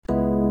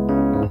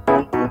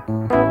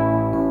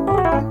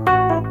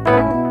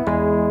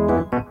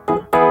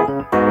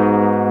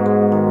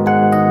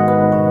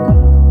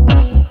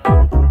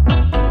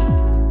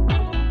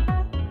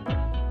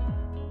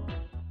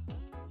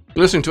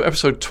You're listening to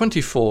episode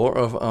 24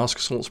 of Ask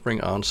Salt Spring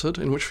Answered,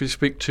 in which we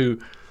speak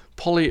to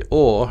Polly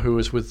Orr, who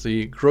is with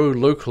the Grow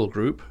Local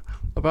group,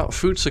 about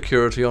food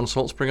security on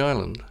Salt Spring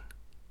Island.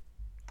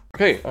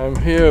 Okay, I'm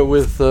here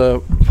with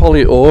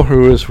Polly Orr,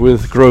 who is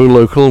with Grow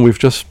Local. We've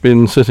just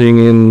been sitting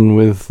in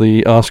with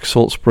the Ask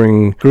Salt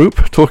Spring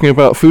group, talking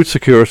about food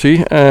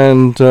security.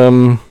 And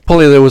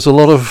Polly, there was a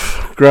lot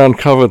of ground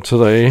covered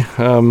today.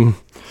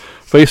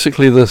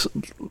 Basically,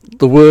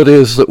 the word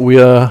is that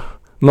we are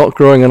not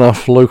growing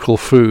enough local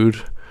food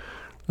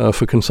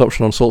for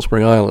consumption on Salt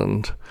Spring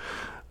Island.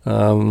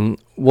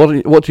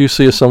 What do you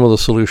see as some of the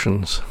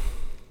solutions?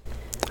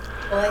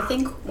 Well, I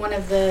think one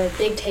of the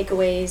big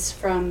takeaways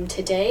from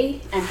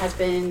today, and has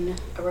been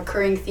a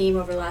recurring theme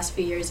over the last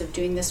few years of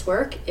doing this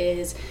work,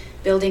 is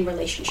building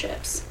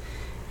relationships.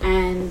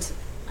 And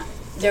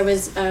there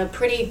was a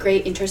pretty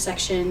great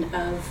intersection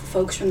of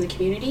folks from the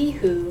community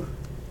who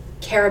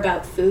care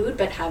about food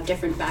but have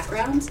different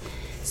backgrounds.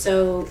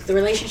 So the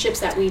relationships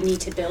that we need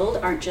to build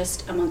aren't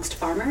just amongst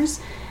farmers,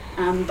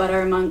 but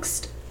are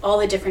amongst all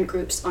the different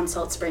groups on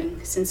Salt Spring.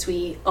 Since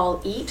we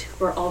all eat,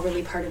 we're all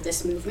really part of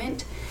this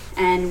movement,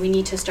 and we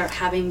need to start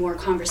having more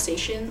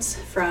conversations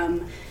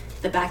from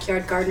the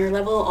backyard gardener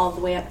level all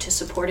the way up to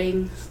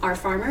supporting our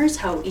farmers,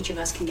 how each of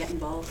us can get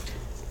involved.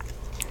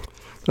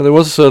 Now, there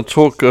was a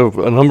talk of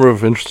a number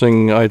of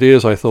interesting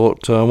ideas, I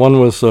thought.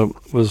 One was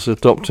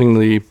adapting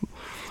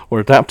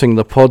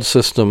the pod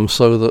system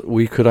so that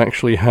we could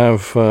actually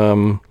have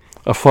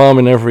a farm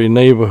in every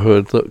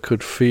neighborhood that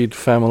could feed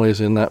families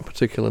in that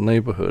particular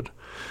neighborhood.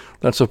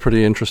 That's a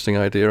pretty interesting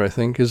idea, I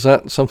think. Is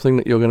that something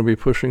that you're going to be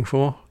pushing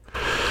for?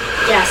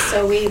 Yes,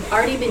 so we've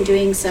already been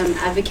doing some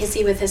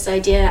advocacy with this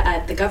idea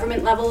at the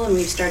government level, and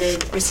we've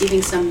started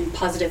receiving some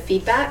positive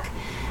feedback.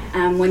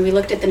 When we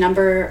looked at the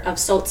number of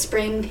Salt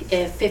Spring,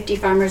 if 50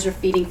 farmers were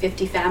feeding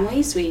 50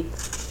 families, we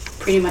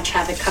pretty much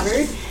have it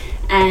covered.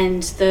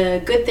 And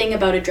the good thing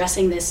about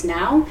addressing this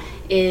now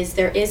is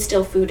there is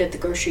still food at the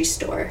grocery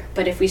store.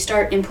 But if we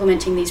start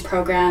implementing these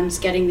programs,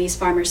 getting these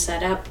farmers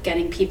set up,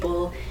 getting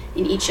people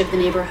in each of the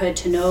neighborhood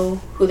to know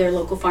who their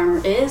local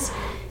farmer is,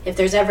 if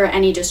there's ever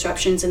any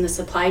disruptions in the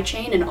supply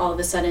chain and all of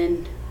a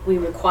sudden we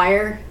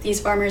require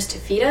these farmers to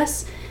feed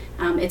us,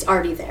 it's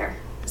already there.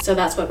 So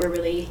that's what we're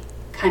really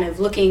kind of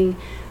looking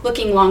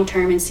long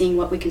term and seeing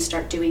what we can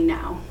start doing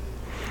now.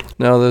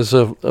 Now, there's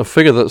a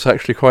figure that's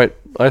actually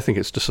I think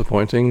it's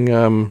disappointing,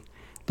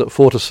 that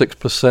 4 to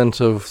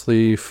 6% of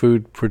the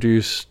food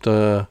produced,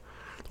 the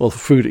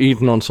food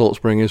eaten on Salt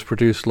Spring is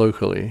produced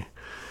locally.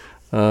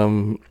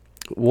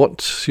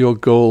 What's your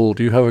goal?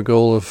 Do you have a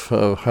goal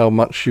of how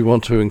much you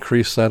want to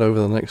increase that over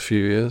the next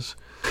few years?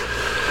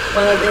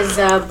 Well, it was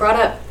brought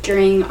up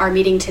during our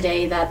meeting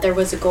today that there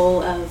was a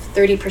goal of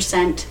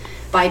 30%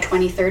 by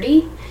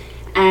 2030.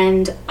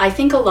 And I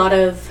think a lot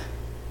of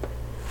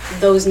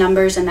those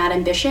numbers and that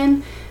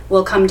ambition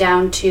will come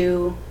down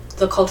to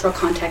the cultural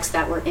context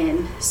that we're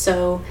in.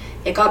 So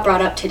it got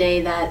brought up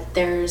today that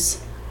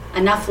there's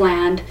enough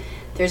land,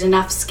 there's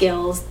enough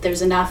skills,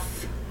 there's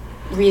enough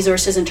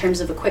resources in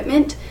terms of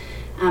equipment.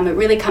 It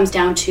really comes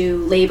down to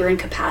labor and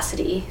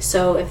capacity.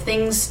 So if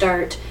things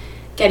start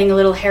getting a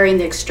little hairy in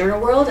the external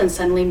world and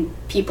suddenly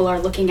people are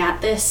looking at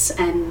this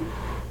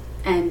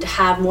and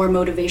have more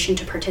motivation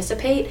to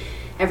participate,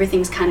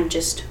 everything's kind of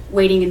just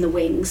waiting in the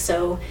wings.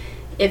 So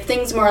if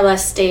things more or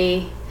less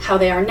stay how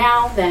they are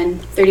now, then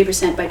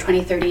 30% by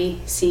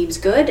 2030 seems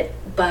good,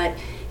 but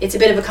it's a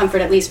bit of a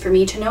comfort, at least for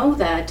me, to know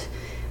that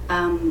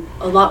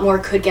a lot more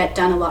could get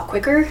done a lot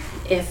quicker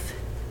if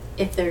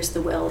there's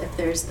the will, if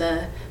there's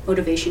the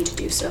motivation to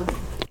do so.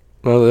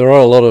 Well, there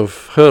are a lot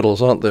of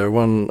hurdles, aren't there?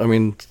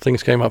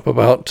 Things came up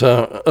about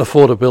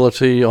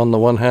affordability on the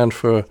one hand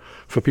for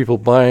people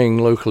buying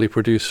locally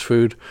produced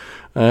food,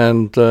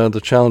 and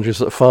the challenges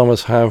that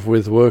farmers have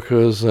with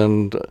workers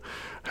and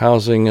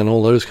housing and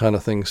all those kind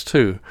of things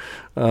too.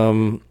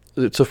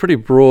 It's a pretty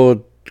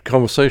broad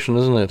conversation,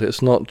 isn't it?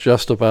 It's not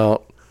just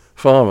about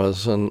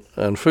farmers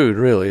and food,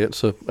 really.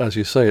 As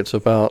you say, it's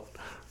about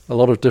a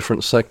lot of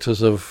different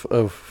sectors of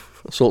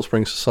Salt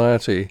Spring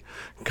society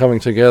coming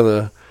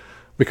together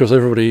because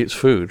everybody eats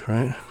food,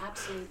 right?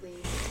 Absolutely.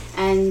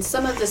 And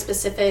some of the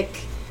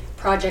specific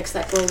projects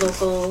that Grow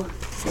Local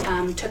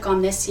took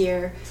on this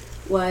year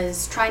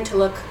was trying to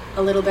look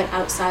a little bit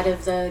outside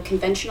of the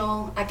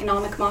conventional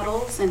economic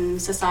models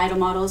and societal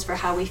models for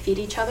how we feed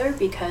each other,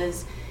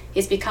 because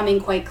it's becoming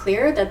quite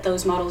clear that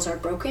those models are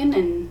broken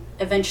and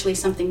eventually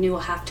something new will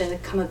have to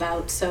come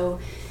about. So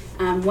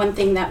one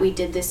thing that we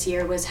did this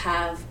year was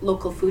have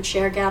local food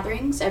share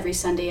gatherings every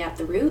Sunday at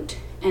the Root,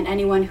 and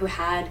anyone who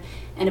had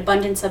an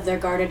abundance of their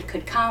garden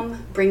could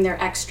come, bring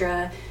their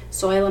extra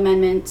soil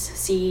amendments,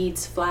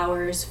 seeds,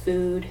 flowers,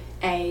 food,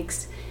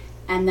 eggs,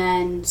 and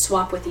then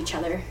swap with each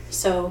other.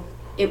 So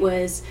it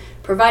was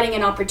providing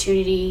an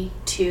opportunity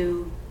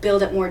to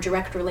build up more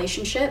direct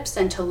relationships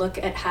and to look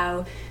at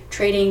how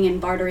trading and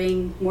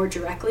bartering more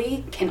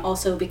directly can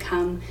also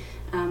become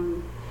a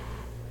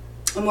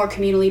more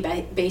communally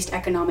based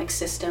economic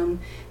system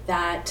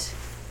that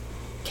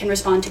can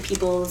respond to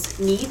people's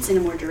needs in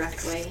a more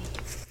direct way.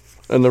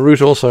 And the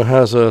route also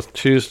has a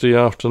Tuesday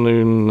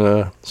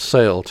afternoon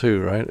sale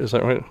too, right? Is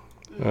that right?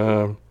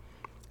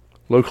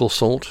 Local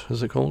Salt,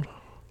 is it called?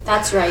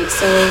 That's right.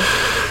 So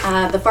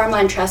the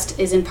Farmland Trust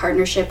is in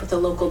partnership with a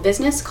local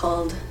business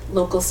called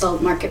Local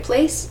Salt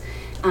Marketplace.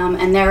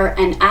 And they're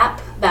an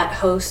app that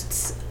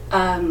hosts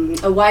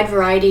a wide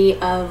variety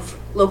of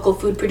local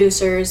food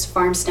producers,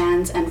 farm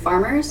stands, and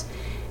farmers.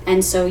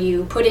 And so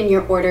you put in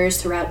your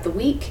orders throughout the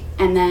week,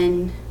 and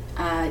then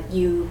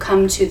you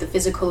come to the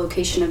physical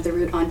location of the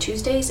route on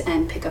Tuesdays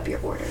and pick up your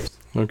orders.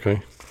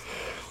 Okay.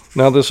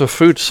 Now there's a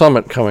food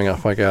summit coming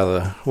up, I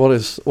gather. What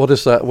is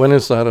that? When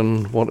is that,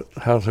 and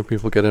how do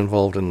people get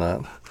involved in that?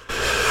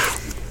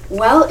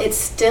 Well, it's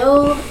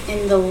still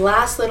in the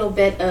last little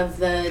bit of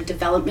the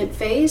development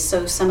phase,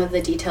 so some of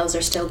the details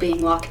are still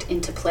being locked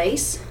into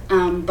place.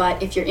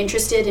 But if you're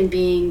interested in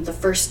being the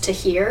first to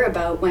hear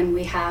about when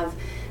we have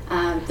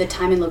the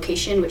time and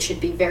location, which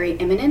should be very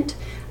imminent,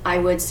 I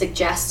would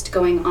suggest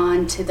going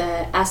on to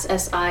the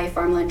SSI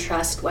Farmland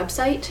Trust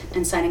website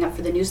and signing up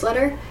for the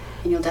newsletter,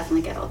 and you'll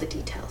definitely get all the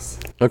details.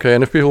 Okay,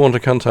 and if people want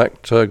to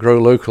contact Grow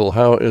Local,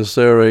 is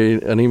there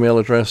an email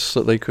address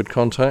that they could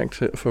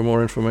contact for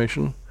more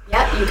information?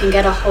 Yeah, you can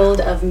get a hold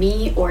of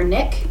me or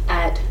Nick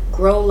at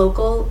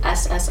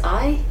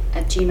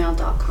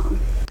growlocalssi@gmail.com.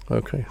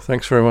 Okay,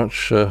 thanks very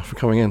much for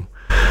coming in.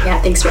 Yeah,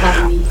 thanks for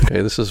having me.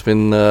 Okay, this has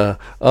been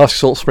Ask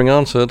Salt Spring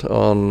Answered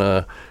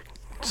on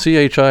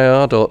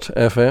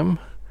CHIR.FM,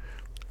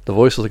 the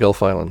voice of the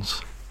Gulf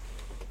Islands.